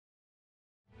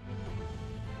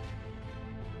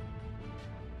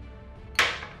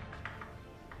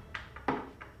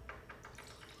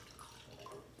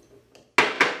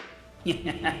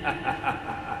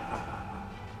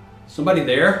Somebody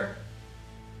there?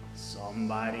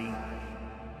 Somebody?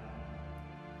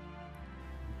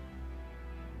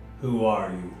 Who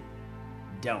are you?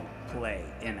 Don't play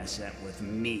innocent with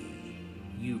me.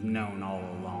 You've known all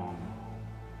along.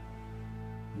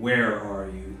 Where are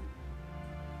you?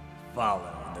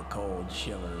 Follow the cold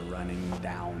shiver running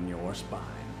down your spine.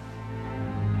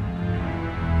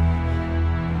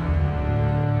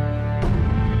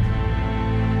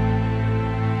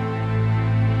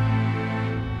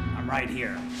 I'm right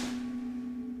here.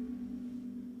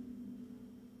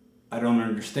 I don't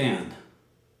understand.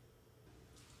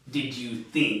 Did you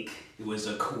think it was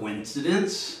a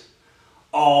coincidence?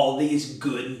 All these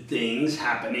good things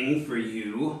happening for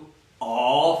you?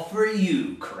 All for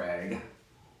you, Craig.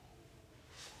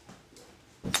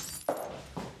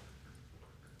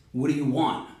 What do you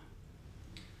want?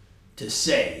 To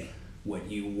say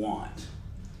what you want.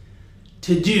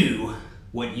 To do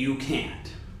what you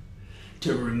can't.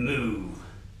 To remove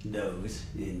those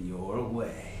in your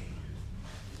way.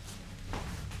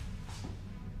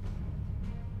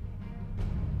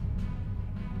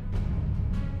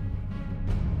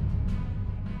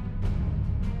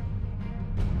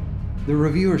 The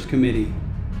reviewers committee.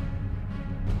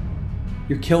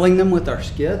 You're killing them with our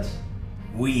skits?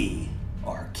 We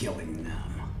are killing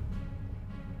them.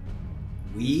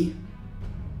 We?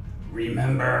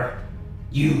 Remember,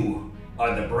 you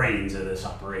are the brains of this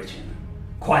operation.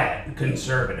 Quiet,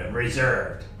 conservative,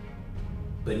 reserved.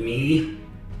 But me?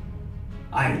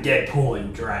 I'm Deadpool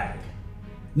in drag.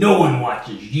 No one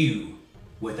watches you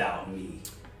without me.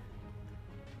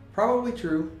 Probably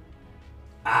true.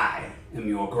 I am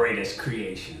your greatest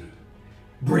creation,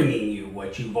 bringing you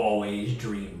what you've always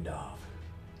dreamed of.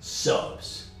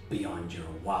 Subs beyond your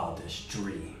wildest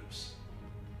dreams.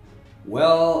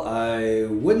 Well, I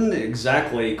wouldn't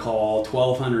exactly call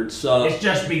 1,200 subs. It's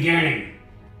just beginning.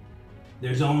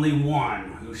 There's only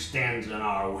one who stands in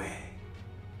our way.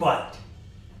 But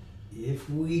if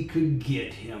we could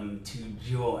get him to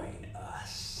join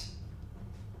us.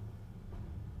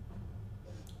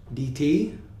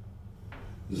 DT?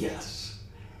 Yes,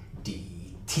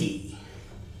 DT.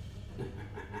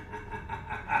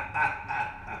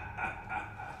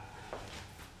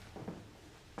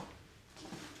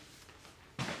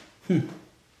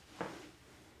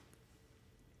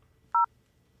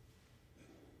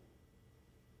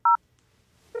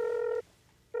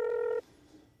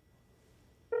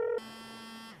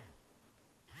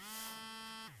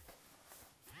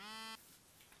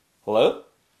 Hello?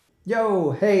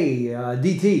 Yo, hey,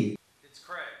 DT. It's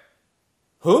Craig.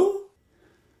 Who?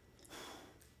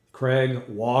 Craig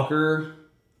Walker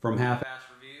from Half-Ass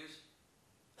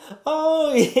Reviews.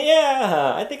 Oh,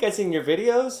 yeah. I think I've seen your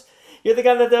videos. You're the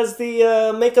guy that does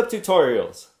the makeup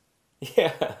tutorials.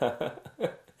 Yeah.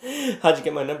 How'd you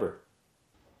get my number?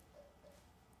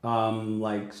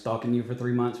 Like stalking you for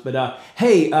 3 months. But,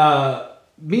 hey,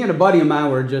 me and a buddy of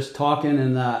mine were just talking,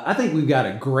 and I think we've got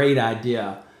a great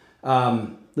idea.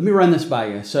 Let me run this by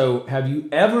you. So, have you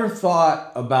ever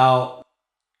thought about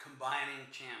combining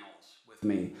channels with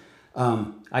me?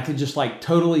 I could just like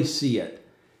totally see it.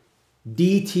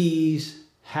 DT's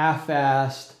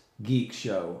Half-Assed Geek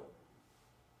Show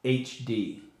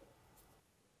HD.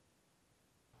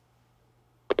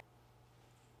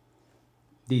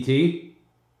 DT?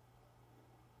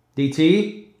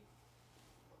 DT?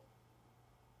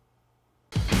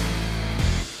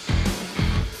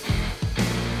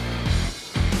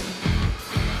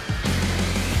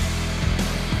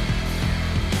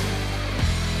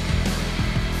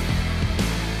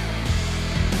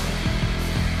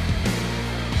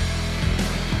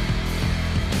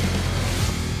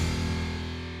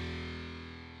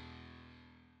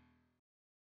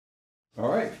 All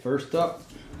right, first up,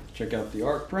 check out the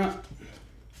art print.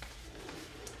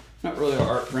 Not really an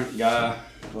art print guy,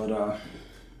 but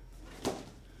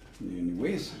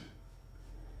anyways,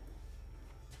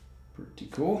 pretty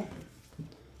cool.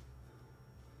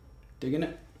 Digging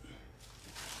it.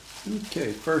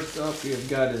 Okay, first up we have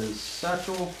got his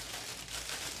satchel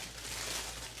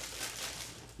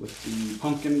with the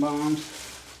pumpkin bombs,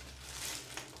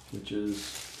 which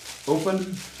is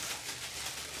open.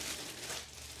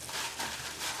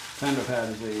 Kind of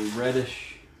has a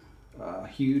reddish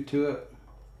hue to it,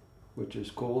 which is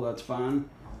cool. That's fine.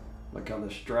 Like how the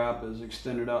strap is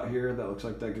extended out here. That looks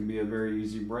like that could be a very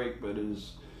easy break, but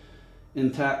is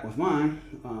intact with mine.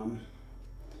 You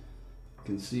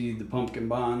can see the pumpkin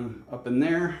bond up in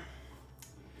there.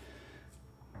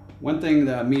 One thing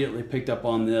that I immediately picked up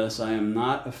on this, I am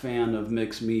not a fan of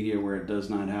mixed media where it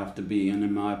does not have to be, and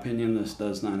in my opinion this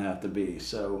does not have to be.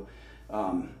 So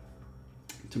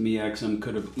to me, XM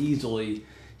could have easily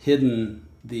hidden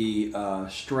the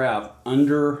strap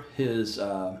under his,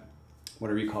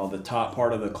 whatever you call it, the top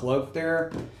part of the cloak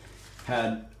there.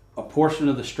 Had a portion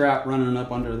of the strap running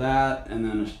up under that, and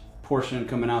then a portion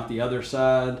coming out the other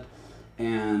side.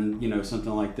 And, you know,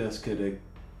 something like this could have,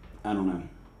 I don't know.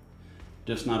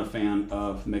 Just not a fan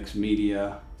of mixed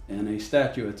media. And a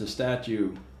statue, it's a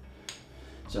statue.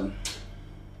 So,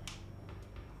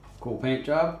 cool paint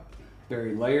job.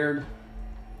 Very layered.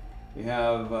 You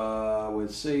have, I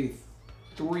would say,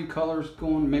 3 colors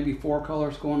going, maybe 4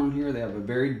 colors going on here. They have a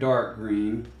very dark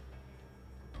green.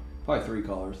 Probably 3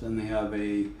 colors. Then they have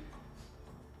a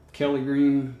Kelly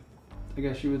green, I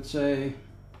guess you would say.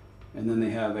 And then they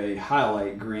have a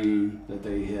highlight green that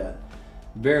they hit.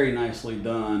 Very nicely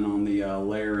done on the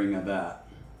layering of that.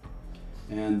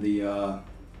 And the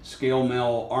scale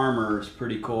mail armor is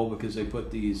pretty cool because they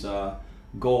put these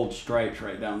gold stripes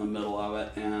right down the middle of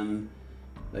it, and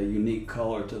a unique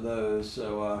color to those,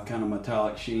 so kind of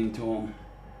metallic sheen to them.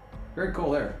 Very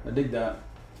cool there. I dig that.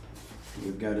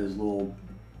 We've got his little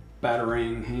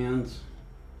batarang hands.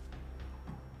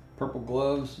 Purple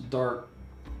gloves, dark,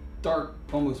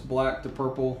 almost black to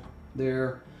purple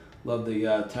there. Love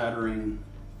the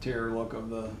tear look of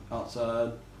the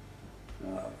outside.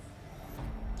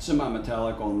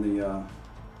 Semi-metallic on the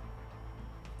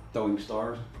throwing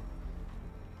stars.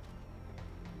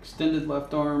 Extended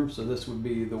left arm, so this would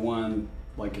be the one,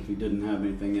 like if he didn't have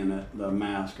anything in it, the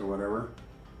mask or whatever.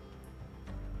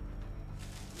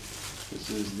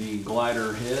 This is the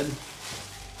glider head.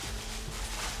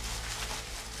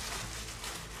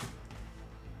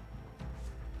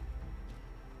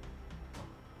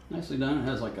 Nicely done. It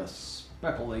has like a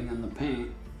speckling in the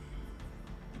paint.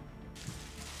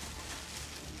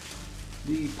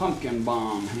 The pumpkin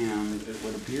bomb hand, it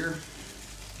would appear.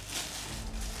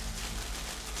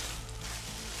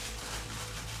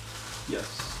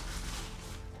 Yes.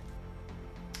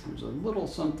 There's a little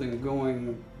something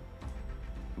going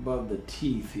above the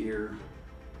teeth here,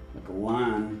 like a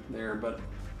line there, but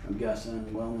I'm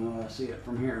guessing, well, no, I see it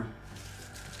from here.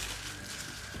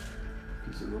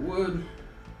 Piece of the wood.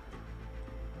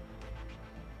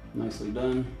 Nicely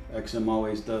done. XM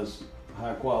always does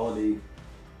high quality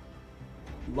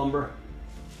lumber.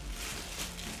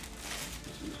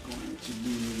 This is going to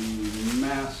be the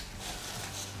mask,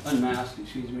 unmasked,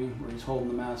 excuse me, where he's holding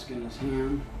the mask in his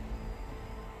hand.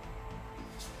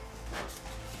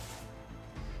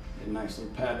 They nicely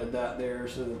padded that there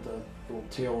so that the little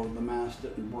tail of the mask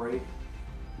didn't break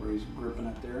where he's gripping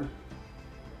it there.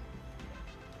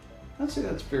 I'd say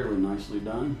that's fairly nicely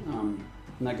done. I'm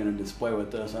not going to display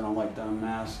with this. I don't like the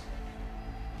unmasked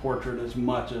portrait as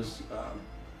much as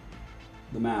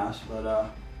the mask,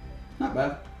 but not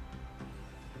bad.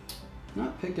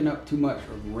 Not picking up too much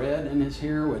of red in his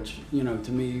hair, which, you know,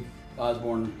 to me,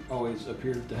 Osborn always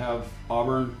appeared to have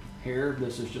auburn hair.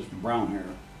 This is just brown hair.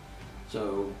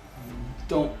 So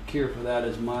don't care for that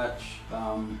as much.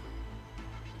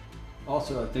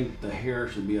 Also, I think the hair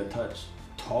should be a touch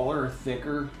taller,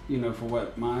 thicker, you know, for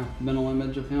what my mental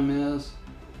image of him is.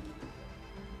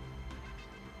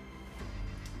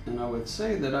 And I would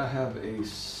say that I have a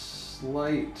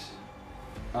slight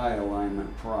eye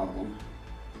alignment problem.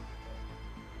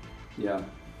 Yeah,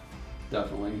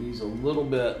 definitely. He's a little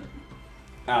bit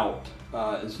out.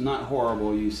 It's not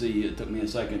horrible, you see. It took me a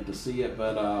second to see it,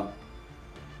 but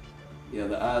yeah,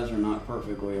 the eyes are not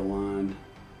perfectly aligned.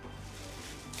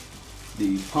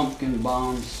 The pumpkin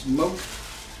bomb smoke.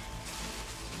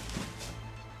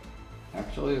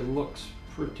 Actually, it looks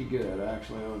pretty good.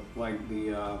 Actually, I like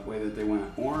the way that they went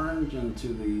orange into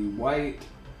the white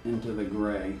into the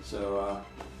gray. So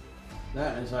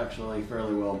that is actually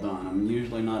fairly well done. I'm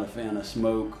usually not a fan of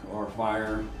smoke or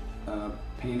fire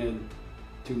painted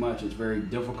too much. It's very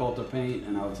difficult to paint,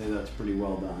 and I would say that's pretty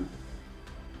well done.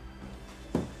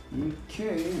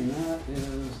 Okay, and that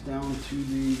is down to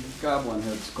the goblin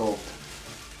head sculpt.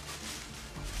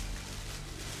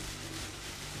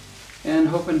 And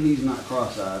hoping he's not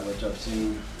cross-eyed, which I've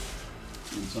seen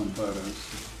in some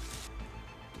photos.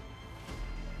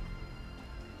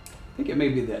 I think it may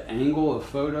be the angle of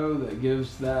photo that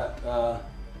gives that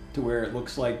to where it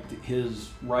looks like his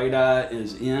right eye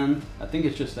is in. I think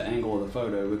it's just the angle of the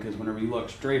photo, because whenever you look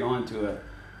straight onto it,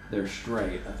 they're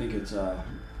straight. I think it's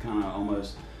kind of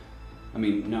almost, I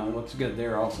mean, no, it looks good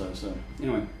there also. So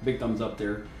anyway, big thumbs up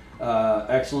there.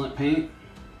 Excellent paint.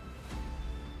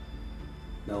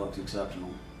 That looks exceptional.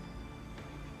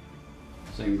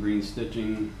 Same green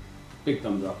stitching. Big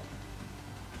thumbs up.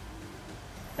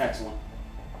 Excellent.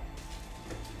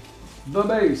 The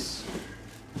base.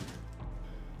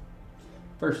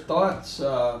 First thoughts,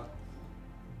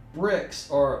 bricks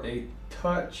are a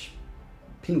touch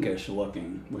pinkish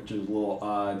looking, which is a little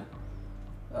odd.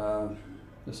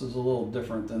 This is a little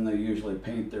different than they usually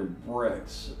paint their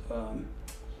bricks.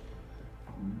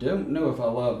 Don't know if I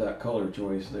love that color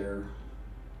choice there.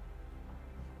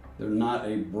 They're not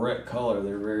a brick color,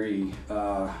 they're very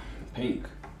pink.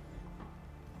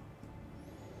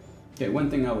 Okay, one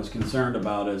thing I was concerned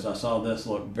about is I saw this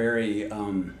look very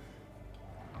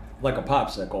like a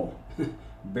popsicle.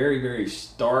 Very, very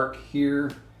stark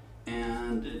here,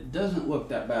 and it doesn't look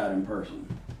that bad in person.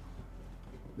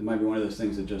 It might be one of those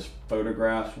things that just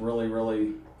photographs really,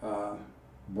 really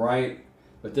bright,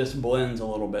 but this blends a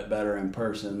little bit better in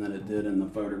person than it did in the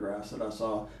photographs that I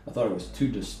saw. I thought it was two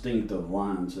distinctive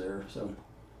lines there. So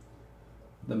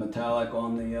the metallic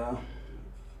on the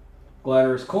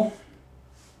glider is cool.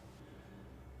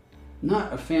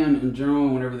 Not a fan in general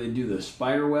whenever they do the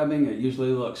spider webbing. It usually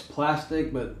looks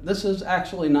plastic, but this is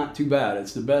actually not too bad.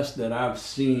 It's the best that I've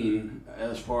seen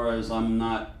as far as I'm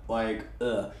not like,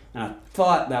 ugh. And I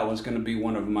thought that was going to be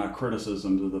one of my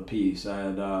criticisms of the piece. I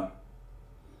had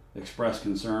expressed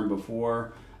concern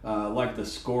before. Like the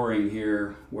scoring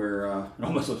here, where it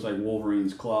almost looks like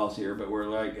Wolverine's claws here, but where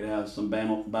like it has some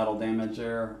battle damage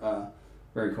there.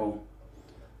 Very cool.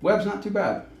 Web's not too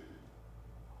bad.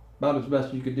 About as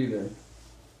best you could do there.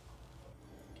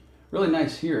 Really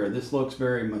nice here. This looks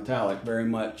very metallic, very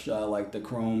much like the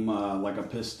chrome, like a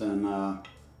piston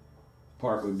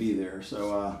part would be there.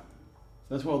 So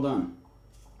that's well done.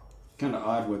 Kind of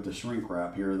odd with the shrink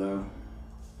wrap here though.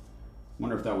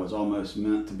 Wonder if that was almost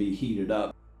meant to be heated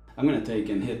up. I'm going to take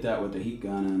and hit that with the heat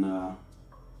gun and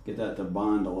get that to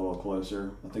bond a little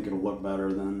closer. I think it'll look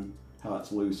better than how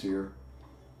it's loose here.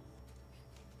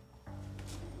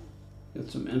 Got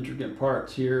some intricate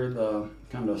parts here, the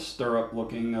kind of stirrup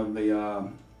looking of the,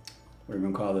 what are you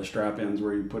going to call the strap ends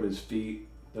where you put his feet.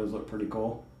 Those look pretty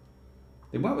cool.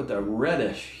 They went with the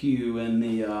reddish hue in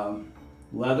the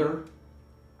leather,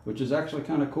 which is actually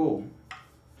kind of cool.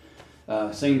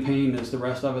 Same paint as the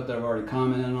rest of it that I've already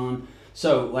commented on.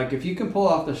 So like if you can pull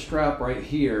off the strap right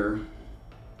here,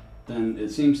 then it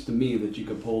seems to me that you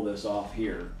could pull this off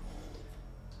here.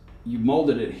 You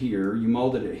molded it here, you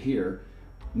molded it here.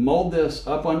 Mold this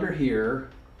up under here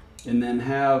and then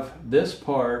have this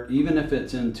part, even if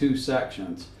it's in two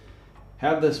sections,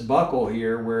 have this buckle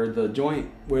here where the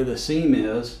joint, where the seam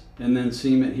is, and then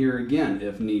seam it here again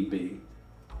if need be.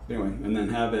 Anyway, and then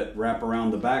have it wrap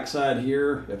around the backside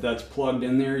here. If that's plugged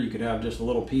in there, you could have just a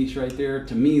little piece right there.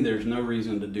 To me, there's no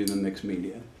reason to do the mixed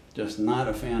media. Just not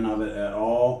a fan of it at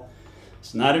all.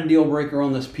 It's not a deal breaker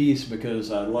on this piece because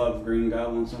I love Green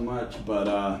Goblin so much,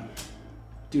 but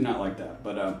do not like that.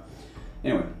 But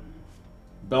anyway,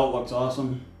 belt looks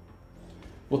awesome.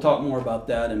 We'll talk more about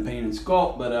that in paint and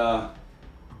sculpt, but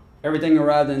everything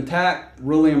arrived intact.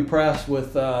 Really impressed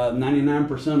with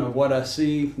 99% of what I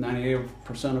see,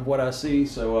 98% of what I see.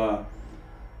 So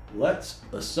let's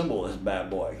assemble this bad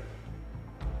boy.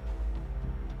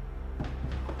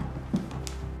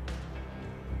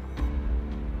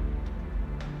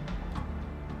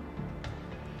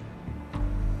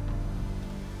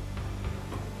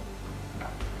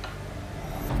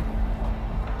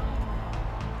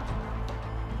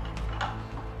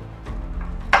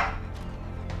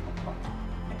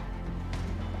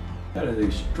 That is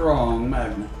a strong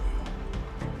magnet.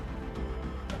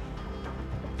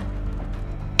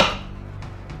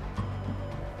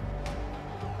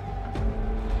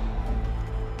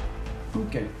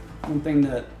 Okay, one thing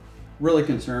that really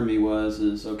concerned me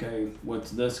is, okay, what's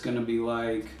this going to be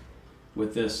like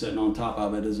with this sitting on top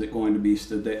of it? Is it going to be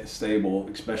stable,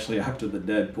 especially after the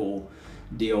Deadpool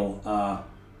deal?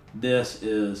 This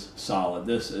is solid.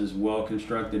 This is well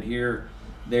constructed here.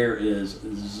 There is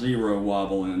zero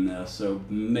wobble in this, so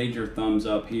major thumbs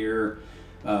up here.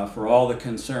 For all the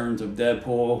concerns of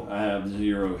Deadpool, I have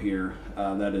zero here.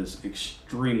 That is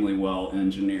extremely well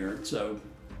engineered. So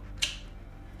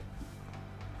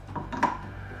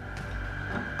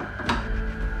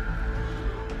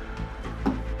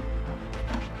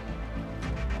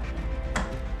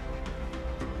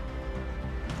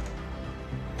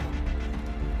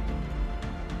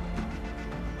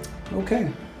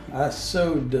okay. I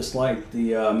so dislike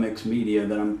the mixed media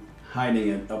that I'm hiding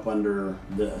it up under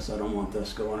this. I don't want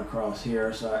this going across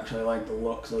here, so I actually like the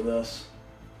looks of this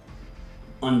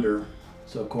under.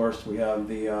 So of course we have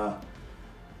the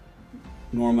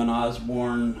Norman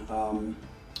Osborn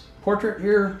portrait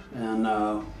here, and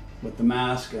with the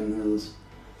mask and his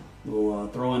little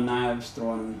throwing knives,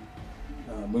 throwing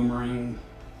boomerang,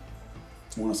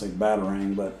 I want to say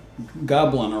batarang, but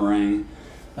goblin-a-rang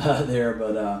there,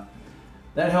 but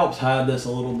that helps hide this a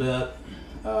little bit.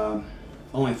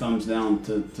 only thumbs down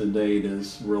to date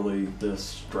is really this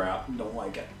strap. Don't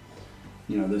like it.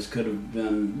 You know, this could have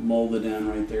been molded in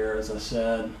right there, as I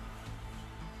said.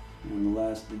 And the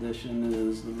last addition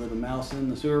is the little mouse in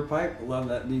the sewer pipe. I love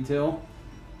that detail.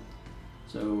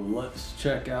 So let's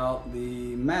check out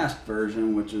the masked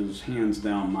version, which is hands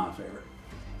down my favorite.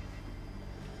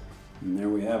 And there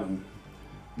we have him.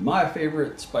 My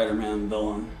favorite Spider-Man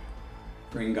villain,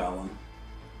 Green Goblin.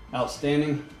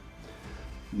 Outstanding.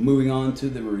 Moving on to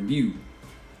the review.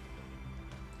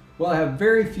 Well, I have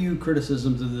very few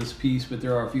criticisms of this piece, but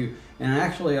there are a few. And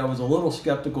actually, I was a little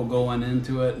skeptical going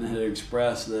into it and had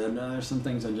expressed that there's some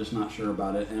things I'm just not sure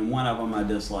about it. And one of them I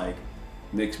dislike,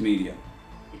 mixed media.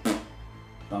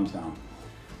 Thumbs down.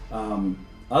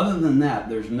 Other than that,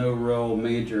 there's no real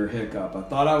major hiccup. I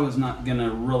thought I was not gonna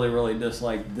really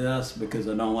dislike this because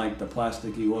I don't like the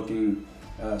plasticky looking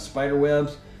spider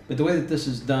webs. But the way that this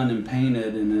is done and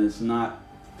painted and it's not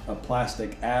a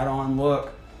plastic add-on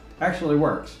look actually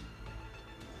works.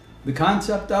 The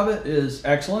concept of it is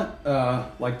excellent.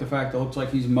 Like the fact that it looks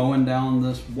like he's mowing down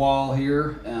this wall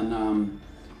here and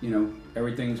you know,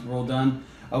 everything's well done.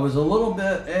 I was a little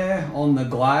bit on the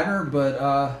glider,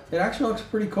 but it actually looks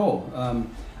pretty cool.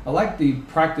 I like the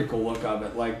practical look of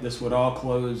it, like this would all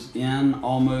close in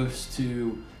almost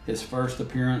to his first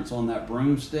appearance on that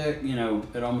broomstick. You know,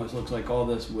 it almost looks like all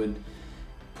this would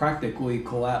practically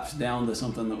collapse down to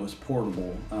something that was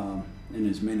portable in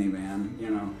his minivan,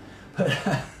 you know.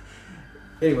 But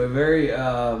anyway, very,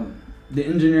 the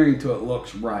engineering to it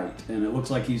looks right, and it looks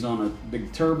like he's on a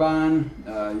big turbine.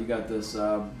 You got this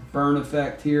burn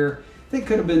effect here. I think it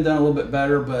could have been done a little bit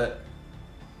better, but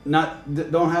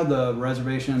don't have the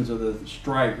reservations of the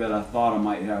stripe that I thought I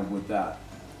might have with that.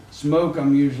 Smoke,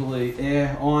 I'm usually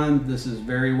on. This is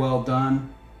very well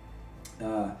done.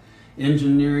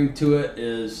 Engineering to it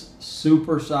is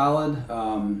super solid.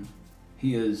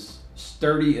 He is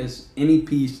sturdy as any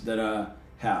piece that I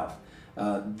have.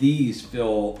 These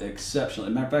feel exceptional.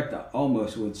 As a matter of fact, I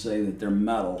almost would say that they're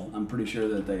metal. I'm pretty sure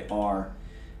that they are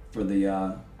for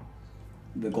the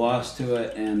gloss to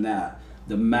it and that.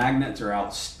 The magnets are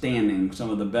outstanding. Some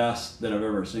of the best that I've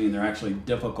ever seen. They're actually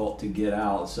difficult to get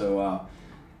out. So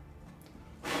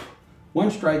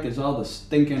one strike is all the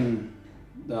stinking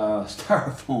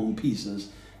styrofoam pieces.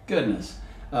 Goodness.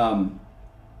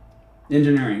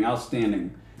 Engineering,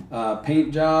 outstanding.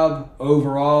 Paint job,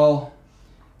 overall,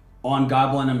 on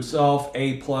Goblin himself,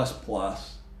 A++.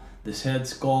 This head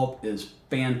sculpt is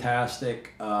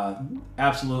fantastic.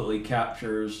 Absolutely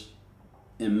captures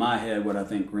in my head what I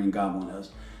think Green Goblin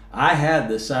is. I had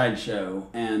the sideshow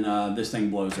and this thing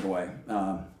blows it away.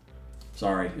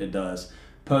 Sorry, it does.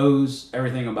 Pose,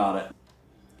 everything about it.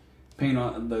 Paint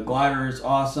on the glider is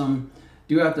awesome.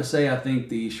 Do have to say I think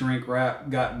the shrink wrap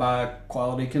got by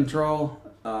quality control.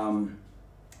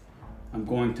 I'm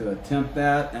going to attempt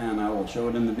that and I will show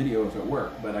it in the video if it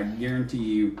worked, but I guarantee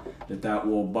you that that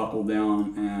will buckle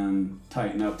down and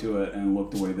tighten up to it and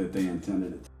look the way that they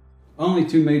intended it. Only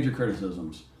two major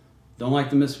criticisms. Don't like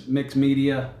the mixed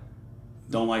media,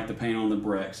 don't like the paint on the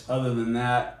bricks. Other than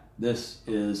that, this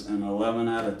is an 11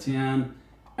 out of 10.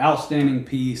 Outstanding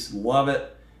piece, love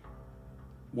it.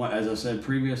 As I said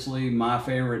previously, my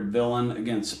favorite villain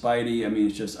against Spidey. I mean,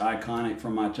 it's just iconic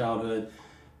from my childhood.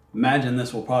 Imagine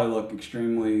this will probably look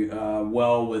extremely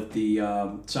well with the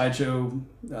Sideshow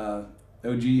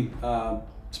OG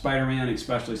Spider-Man,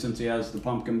 especially since he has the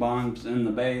pumpkin bombs in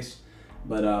the base.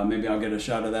 But maybe I'll get a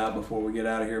shot of that before we get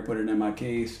out of here, put it in my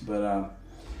case. But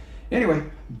anyway,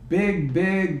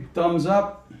 big thumbs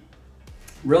up.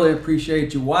 Really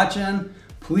appreciate you watching.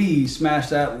 Please smash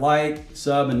that like,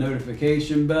 sub, and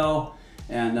notification bell.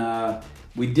 And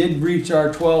we did reach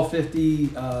our 1250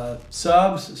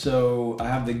 subs, so I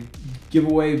have the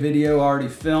giveaway video already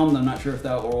filmed. I'm not sure if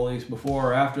that will release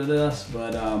before or after this,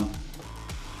 but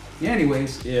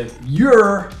anyways, if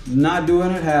you're not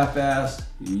doing it half-assed,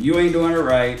 you ain't doing it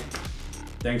right.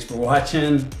 Thanks for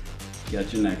watching.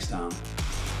 Catch you next time.